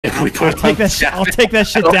We put I'll take that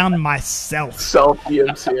shit down myself. Self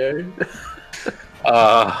DMCA.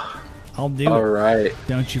 I'll do it. All right.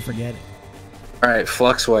 Don't you forget it. All right,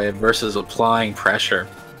 FluxWave versus ApplyingPressure.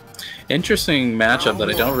 Interesting matchup that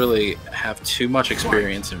I don't really have too much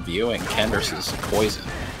experience in viewing. Ken versus Poison.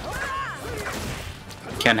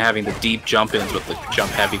 Ken having the deep jump-ins with the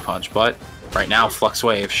jump heavy punch, but right now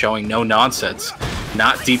FluxWave showing no nonsense.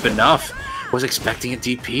 Not deep enough. Was expecting a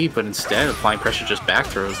DP, but instead ApplyingPressure just back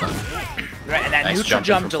throws them. Right, and that Nice neutral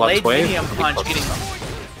jump delayed FluxWave. medium punch getting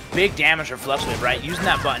big damage for FluxWave, right? Using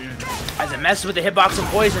that button as it messes with the hitbox of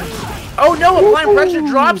Poison. Oh no, ApplyingPressure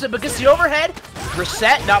drops it but gets the overhead.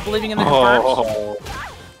 Reset, not believing in the confirms.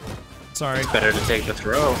 Sorry. It's better to take the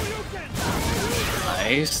throw.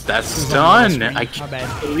 Nice, that's done. I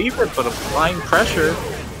can't believe it, but ApplyingPressure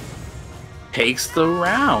takes the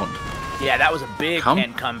round. Yeah, that was a big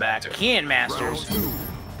Ken comeback. Ken Masters.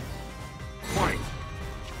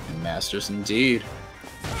 Masters indeed.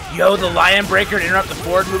 Yo, the Lion Breaker to interrupt the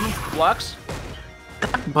forward movement for Flux.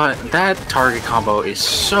 But that target combo is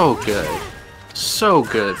so good. So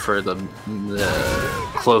good for the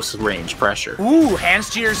close range pressure. Ooh,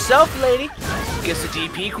 hands to yourself, lady. Gets the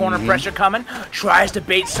DP, corner pressure coming. Tries to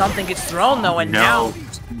bait something, gets thrown though, and now...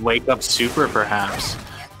 Wake up super, perhaps.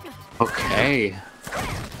 Okay.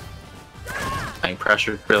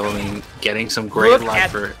 Pressure building, getting some great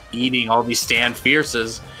life for eating all these stand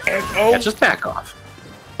fierces. Yeah, just back off.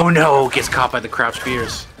 Oh no, gets caught by the crouch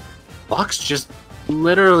fierce. Flux just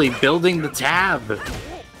literally building the tab.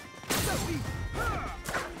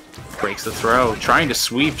 Breaks the throw, trying to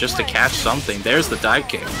sweep just to catch something. There's the dive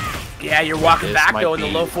kick. Yeah, you're walking back though in the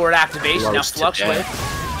low forward activation. Now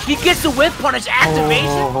FluxWave. He gets the whip punish activation.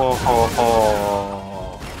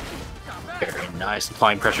 Very nice.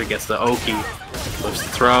 ApplyingPressure gets the Oki. Flips the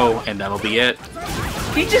throw, and that'll be it.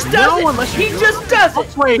 He just does it! He just does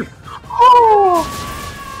it! Wait. Oh!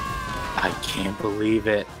 I can't believe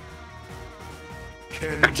it.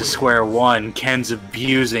 Back to square one. Ken's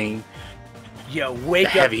abusing. Yo, wake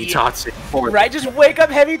up heavy Tatsu. Right, just wake up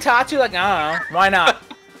heavy Tatsu like, I don't know. Why not?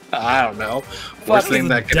 I don't know. Worst thing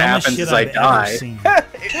that could happen is I die.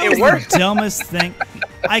 It worked. The dumbest thing.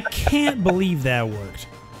 I can't believe that worked.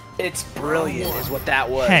 It's brilliant, is what that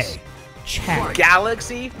was. Hey, chat.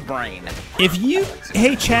 Galaxy brain.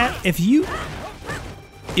 Hey chat, if you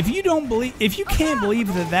don't believe, if you can't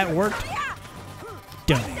believe that worked,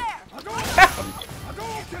 donate.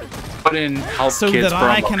 Put in help so kids that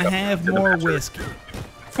I can have more whiskey.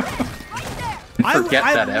 Forget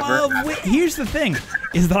that ever. Here's the thing,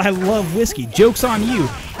 is that I love whiskey. Joke's on you.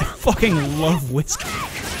 I fucking love whiskey.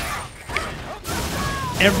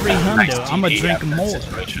 Every hundo, I'm gonna drink more,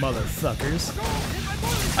 motherfuckers.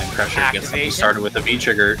 ApplyingPressure gets them started with a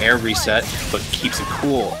V-trigger air reset, but keeps it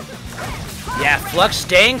cool. Yeah, Flux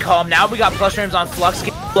staying calm. Now we got plus frames on Flux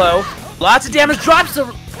getting low. Lots of damage drops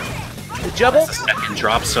the juggle. That's the second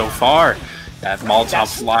drop so far. That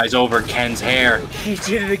Molotov flies over Ken's hair. He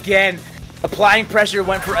did it again. ApplyingPressure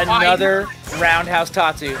went for another roundhouse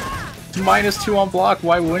Tatsu. -2 on block,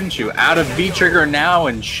 why wouldn't you? Out of V-trigger now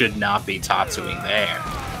and should not be Tatsuing there.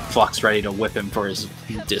 Flux ready to whip him for his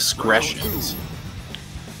discretions.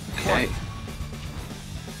 Okay.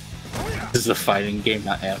 This is a fighting game,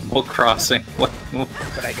 not Animal Crossing. What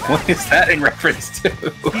is that in reference to?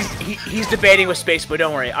 He's debating with Spaceboy,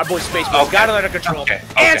 don't worry. Our boy Spaceboy's got it under control.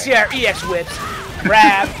 Anti-air EX whips.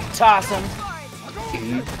 Grab, toss him.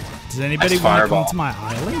 Does anybody want to come to my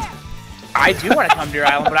island? I do want to come to your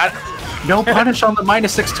island, but I... No punish on the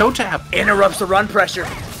 -6 toe tap. Interrupts the run pressure.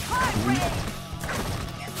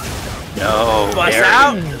 No. Bust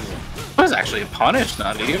out. It was actually a punish,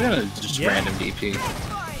 not even a just random DP.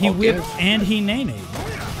 He whipped and he nay-nayed.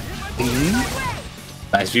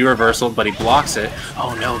 Nice view reversal, but he blocks it.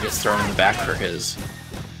 Oh no, gets thrown in the back for his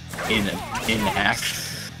in-act.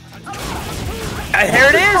 Here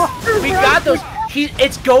it is! We got those.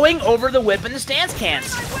 It's going over the whip and the stance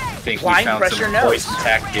cans. ApplyingPressure knows.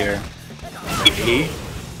 Attack here. DP.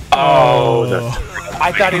 Oh,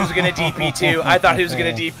 I thought he was gonna DP too. I thought he was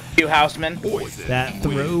gonna DP too, Houseman. That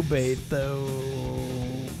throw bait though.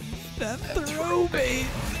 That throw bait.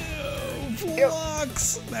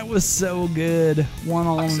 Flux. That was so good. One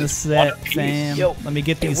all on the set, fam. Yo, let me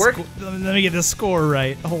get the score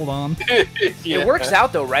right. Hold on. It works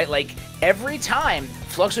out though, right? Like every time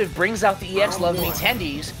FluxWave brings out the EX Love Me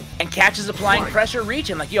tendies and catches ApplyingPressure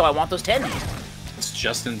reaching, like, yo, I want those tendies. It's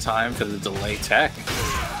just in time for the delay tech.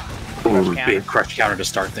 Ooh, big crush counter to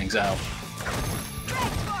start things out.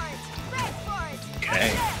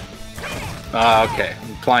 Okay. Okay.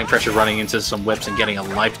 ApplyingPressure running into some whips and getting a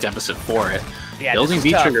life deficit for it. Yeah, Building this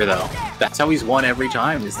is tough. V-trigger, though. That's how he's won every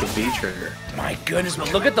time, is the V-trigger. My goodness,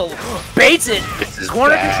 but look at the baits it. This is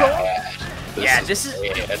Corner bad. control. Yeah, this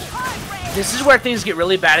is where things get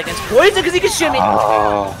really bad against Poison because he can shimmy.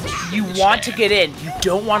 Oh, You want to get in. You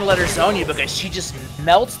don't want to let her zone you because she just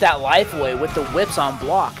melts that life away with the whips on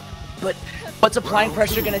block. But what's applying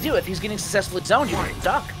pressure going to do? If he's getting successfully zoned, you're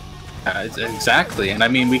stuck. Exactly, and I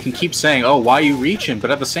mean, we can keep saying, oh, why are you reaching? But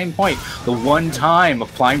at the same point, the one time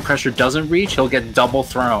applying pressure doesn't reach, he'll get double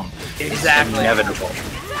thrown. Exactly. It's inevitable.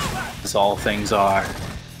 That's all things are.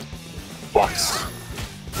 Flux.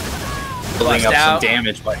 Building up some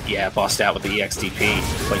damage, but yeah, bust out with the EXDP.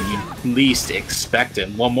 But you least expect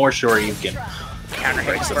him. One more short, you can counter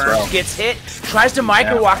hit burn, gets hit, tries to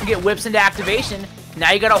micro walk and get whips into activation.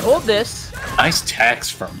 Now you gotta hold this. Nice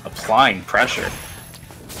text from applying pressure.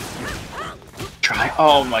 Try.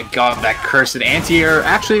 Oh my god, that cursed anti-air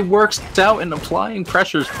actually works out in applying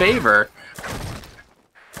pressure's favor.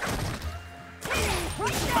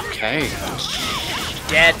 Okay.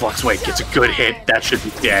 Dead. FluxWaveZ gets a good hit. That should be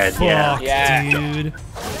dead. Fuck, Yeah. dude.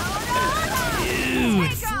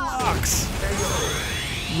 Dude, Flux.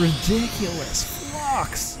 Ridiculous.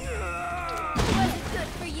 Flux.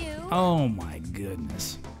 Oh my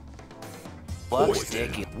goodness. Flux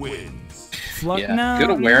wins. Flux, Yeah, no, good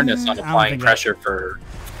awareness on applying think pressure for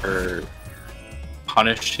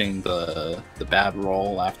punishing the bad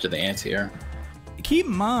roll after the anti-air. Keep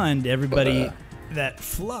in mind, everybody, that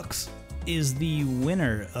Flux is the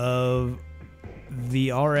winner of the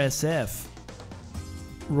RSF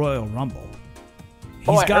Royal Rumble.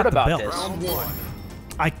 He's got the belt.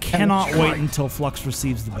 I cannot wait until Flux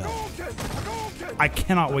receives the belt. I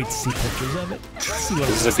cannot wait to see pictures of it.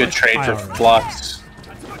 This is a good trade for Flux.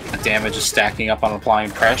 The damage is stacking up on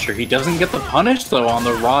applying pressure. He doesn't get the punish though on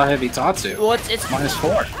the raw heavy Tatsu. Well, it's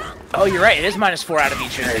 -4. Oh, you're right. It is -4 out of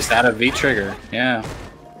V-trigger. Is that a V-trigger? Yeah.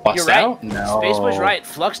 Bust You're right. out? No. Space Boy's right.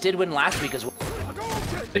 Flux did win last week as well.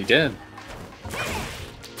 They did.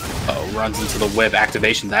 Oh, runs into the whip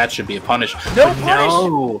activation. That should be a punish. No But punish!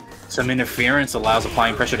 No! Some interference allows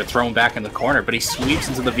applying pressure to throw him back in the corner, but he sweeps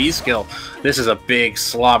into the V skill. This is a big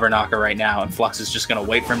slobber knocker right now, and Flux is just going to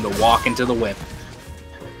wait for him to walk into the whip.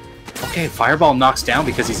 Okay, Fireball knocks down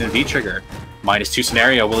because he's in V-trigger. -2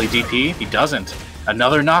 scenario. Will he DP? He doesn't.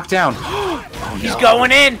 Another knockdown. Oh, no. He's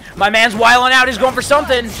going in. My man's wiling out. He's going for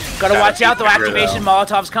something. Gotta watch out though. Activation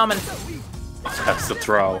Molotov's coming. That's the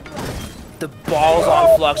throw. The ball's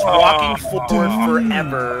on Flux, walking forward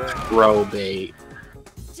forever. Throw bait.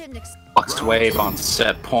 FluxWaveZ on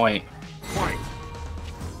set point.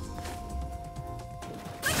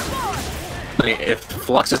 If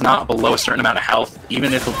Flux is not below a certain amount of health,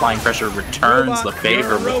 even if applying pressure returns the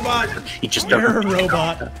favor, he just doesn't. You're a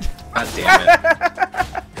robot. God damn it.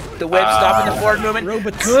 The whip stopping the forward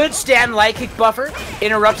movement. Good stand light kick buffer,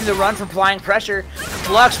 interrupting the run from applying pressure.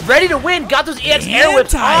 Flux ready to win. Got those EX air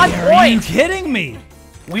whips on point. Are you kidding me?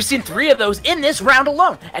 We've seen 3 of those in this round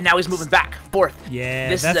alone, and now he's moving back, fourth.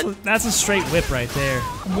 Yeah, that's a straight whip right there.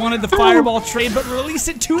 Wanted the fireball trade, but released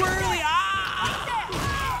it too early.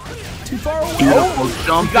 Too far away.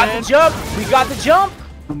 Oh, we got the jump. We got the jump.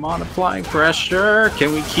 Come on, applying pressure.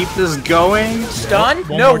 Can we keep this going? Stun?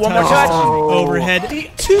 No, one more touch. Overhead. He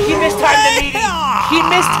mistimed the meeting. He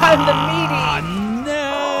mistimed the meeting.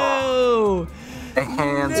 No.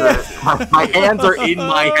 My hands are in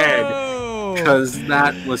my head because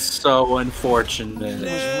that was so unfortunate. He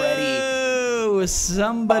was ready. No.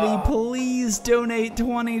 Somebody please donate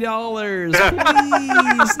 $20.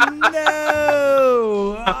 Please.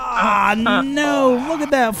 No. No. Look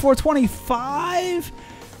at that. 425.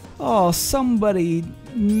 Oh, somebody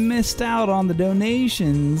missed out on the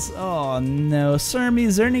donations. Oh no, Sermi,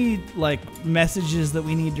 is there any messages that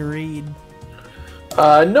we need to read?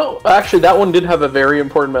 No, actually, that one did have a very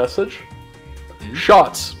important message.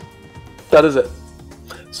 Shots. That is it.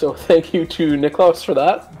 So thank you to Niklaus for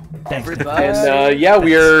that. Thanks. And yeah,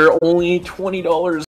 we are only $20